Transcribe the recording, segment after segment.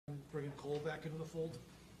bringing Cole back into the fold?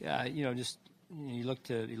 Yeah, just you look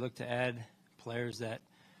to add players that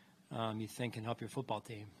you think can help your football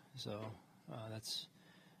team. So that's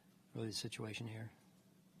really the situation here.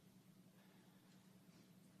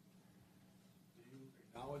 Do you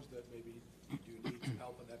acknowledge that maybe you do need some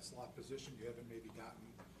help in that slot position? You haven't maybe gotten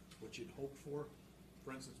what you'd hoped for?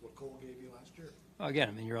 For instance, what Cole gave you last year? Again,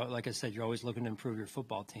 I mean, like I said, you're always looking to improve your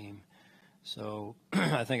football team. So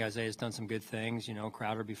I think Isaiah's done some good things.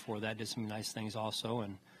 Crowder before that did some nice things also,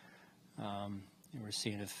 and we're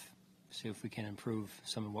see if we can improve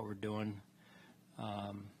some of what we're doing,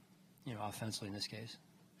 offensively in this case.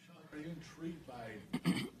 Sean, are you intrigued by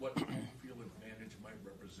what home field advantage might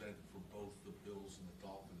represent for both the Bills and the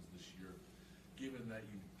Dolphins this year, given that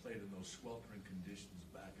you played in those sweltering conditions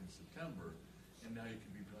back in September, and now you can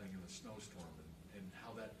be playing in a snowstorm, and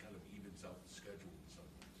how that kind of evens out the schedule in some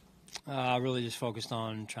ways? Really just focused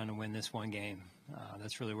on trying to win this one game.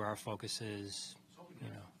 That's really where our focus is.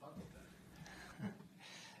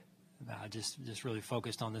 Just really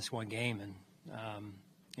focused on this one game and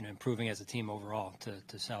improving as a team overall.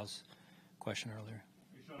 To Sal's question earlier.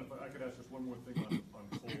 Hey, Sean, if I could ask just one more thing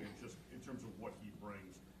on Cole, just in terms of what he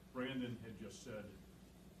brings. Brandon had just said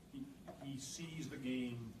he sees the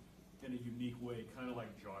game in a unique way, kind of like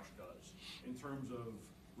Josh does, in terms of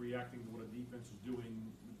reacting to what a defense is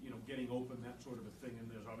doing, getting open, that sort of a thing, and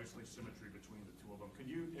there's obviously symmetry between the two of them.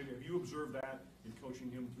 Have you observed that in coaching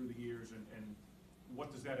him through the years, and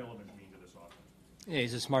what does that element mean to this offense? Yeah,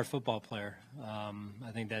 he's a smart football player.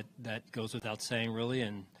 I think that goes without saying, really,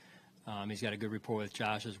 and he's got a good rapport with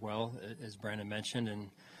Josh as well, as Brandon mentioned, and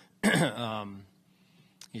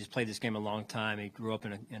he's played this game a long time. He grew up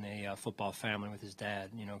in a football family with his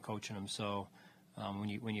dad, coaching him. So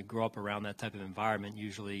when you grow up around that type of environment,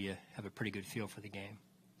 usually you have a pretty good feel for the game.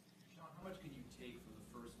 Sean, how much can you take from the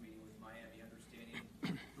first meeting with Miami, understanding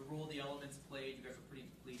the role the elements played? You guys were pretty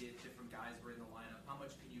depleted, different guys were in the lineup. How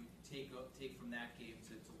much can you take from that game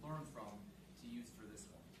to learn from, to use for this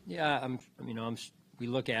one? Yeah, we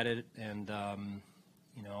look at it, and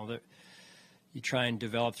you try and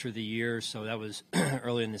develop through the year. So that was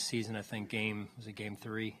early in the season. I think game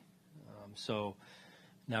 3. So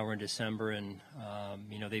now we're in December, and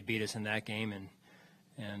they beat us in that game,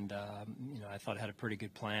 and I thought had a pretty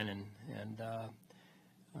good plan, and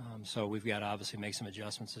so we've got to obviously make some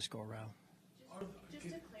adjustments this go around.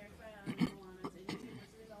 Just to clarify on Milano's injury,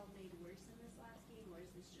 was it all made worse in this last game, or is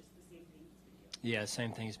this just the same thing he's been dealing with? Yeah,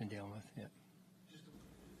 same thing he's been dealing with. Yeah.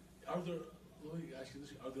 Let me ask you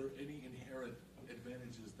this: are there any inherent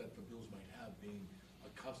advantages that the Bills might have, being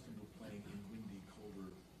accustomed to playing in windy, colder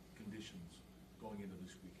conditions going into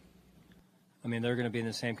this weekend? I mean, they're going to be in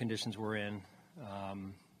the same conditions we're in.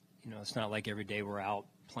 It's not like every day we're out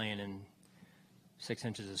playing in 6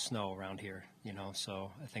 inches of snow around here,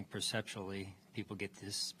 So I think perceptually people get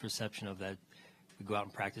this perception of that we go out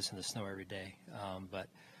and practice in the snow every day. But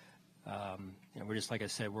we're just, like I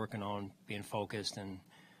said, working on being focused and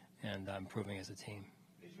improving as a team.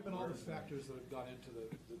 Given all the factors that have gone into the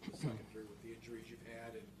secondary with the injuries you've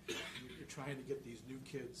had, and you're trying to get these new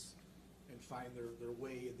kids and find their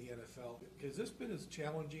way in the NFL, has this been as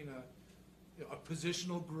challenging a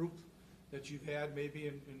positional group that you've had maybe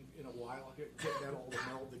in a while, getting that all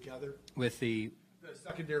meld together? With the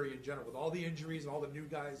secondary in general, with all the injuries and all the new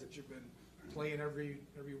guys that you've been playing every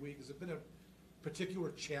week, has it been a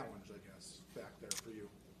particular challenge, I guess, back there for you?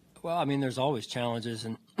 Well, I mean, there's always challenges,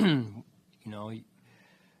 and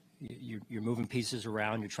you're moving pieces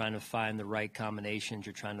around. You're trying to find the right combinations.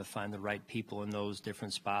 You're trying to find the right people in those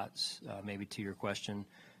different spots. Maybe to your question,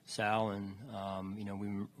 Sal, and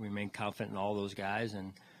we remain confident in all those guys,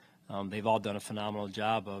 and they've all done a phenomenal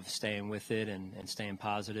job of staying with it and staying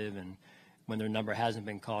positive, and when their number hasn't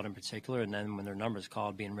been called in particular, and then when their number is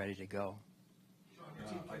called, being ready to go.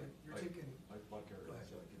 You're taking.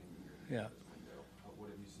 Yeah. What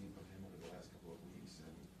have you seen from him over the last couple of weeks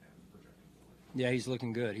and projecting forward? Yeah, he's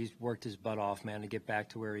looking good. He's worked his butt off, man, to get back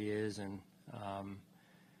to where he is, and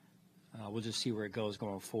we'll just see where it goes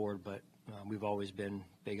going forward. But we've always been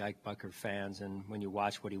big Ike Bucker fans, and when you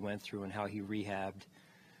watch what he went through and how he rehabbed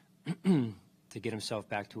to get himself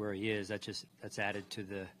back to where he is, that's added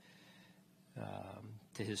to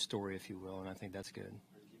his story, if you will, and I think that's good. Are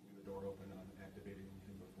you keeping the door open on activating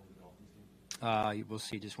him before the Dolphins game? We'll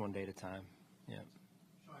see, just one day at a time. Yeah.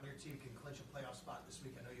 Sean, your team can clinch a playoff spot this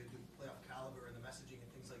week. I know you do playoff caliber and the messaging and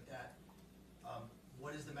things like that.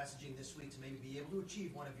 What is the messaging this week to maybe be able to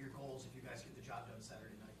achieve one of your goals if you guys get the job done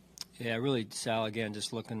Saturday night? Yeah, really, Sal, again,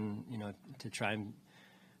 just looking, to try and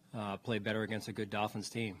play better against a good Dolphins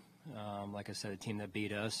team. Like I said, a team that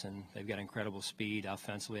beat us, and they've got incredible speed,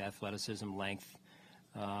 offensively, athleticism, length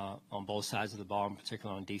on on both sides of the ball, in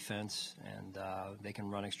particular on defense, and they can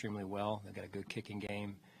run extremely well. They've got a good kicking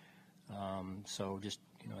game. So just,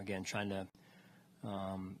 again, trying to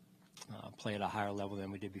play at a higher level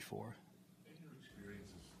than we did before. In your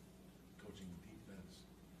experiences coaching defense,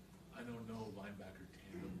 I know no linebacker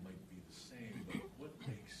tandem might be the same, but what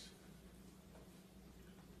makes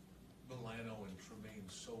Milano and Tremaine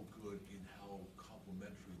so good in how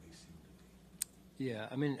complementary they seem to be? Yeah,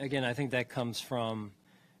 I mean, again, I think that comes from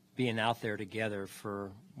being out there together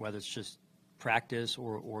for whether it's just practice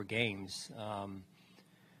or games.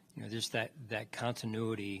 Just that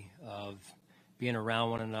continuity of being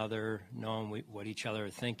around one another, knowing what each other are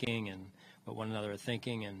thinking and what one another are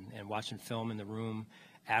thinking, and watching film in the room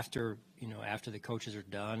after the coaches are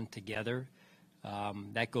done together.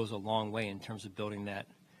 That goes a long way in terms of building that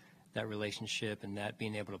relationship and that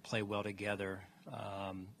being able to play well together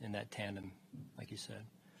in that tandem, like you said.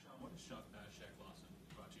 Sean, what has Shaq Lawson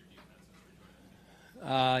brought to your defense since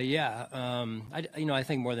rejoining? I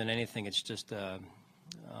think more than anything, it's just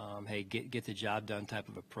hey, get the job done type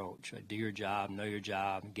of approach. Do your job, know your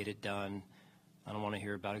job, get it done. I don't want to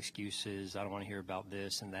hear about excuses. I don't want to hear about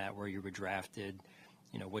this and that, where you were drafted,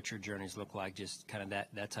 what your journeys look like, just kind of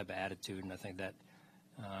that type of attitude. And I think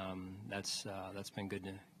that's been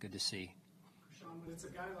good to see. Sean, when it's a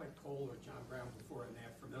guy like Cole or John Brown before and they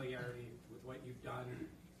have familiarity with what you've done,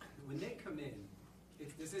 when they come in,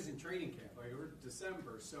 this isn't training camp, right? We're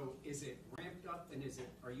December, so is it ramped up, and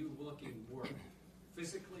are you looking more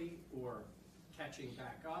physically or catching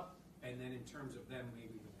back up? And then in terms of them,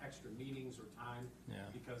 maybe with extra meetings or time,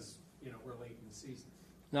 because we're late in the season.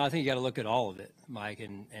 No, I think you got to look at all of it, Mike,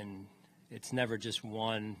 and it's never just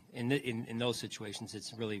one. In those situations,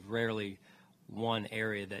 it's really rarely one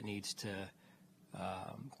area that needs to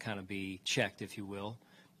kind of be checked, if you will.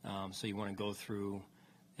 So you want to go through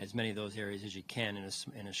as many of those areas as you can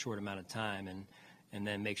in a short amount of time, and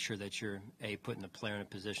then make sure that you're putting the player in a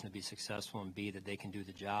position to be successful, and B, that they can do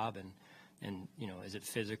the job. And is it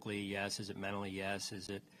physically? Yes. Is it mentally? Yes. Is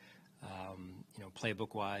it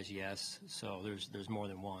playbook wise? Yes. So there's more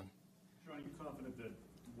than one. Sean, are you confident that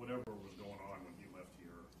whatever was going on when he left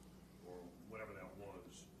here, or whatever that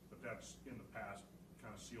was, that's in the past,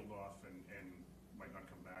 kind of sealed off and might not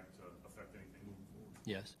come back to affect anything moving forward?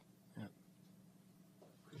 Yes. Yeah.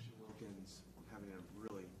 Christian Wilkins having a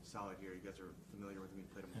really solid year. You guys are familiar with him. You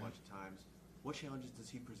played him a bunch of times. What challenges does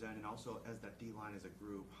he present? And also, as that D-line as a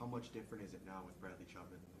group, how much different is it now with Bradley Chubb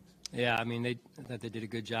in the mix? Yeah, I mean, I thought they did a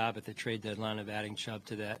good job at the trade deadline of adding Chubb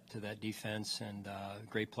to that defense, and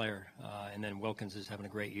great player. And then Wilkins is having a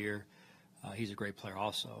great year. He's a great player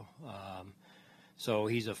also. So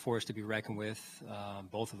he's a force to be reckoned with.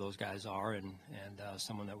 Both of those guys are, and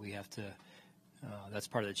someone that we have to. That's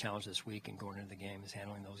part of the challenge this week and going into the game is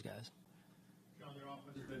handling those guys. John, their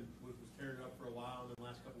offense was tearing it up for a while in the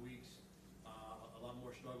last couple of weeks. A lot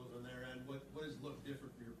more struggles on their end. What has looked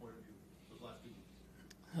different from your point of view those last 2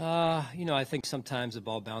 weeks? I think sometimes the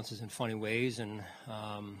ball bounces in funny ways, and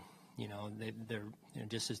they're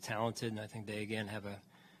just as talented. And I think they again have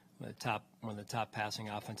one of the top passing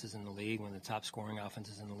offenses in the league, one of the top scoring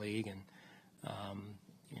offenses in the league, and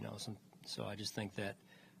so I just think that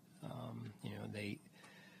they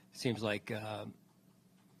seems like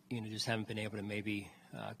just haven't been able to maybe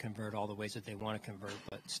convert all the ways that they want to convert,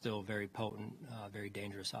 but still very potent, very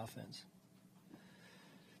dangerous offense.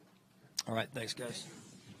 All right, thanks, guys.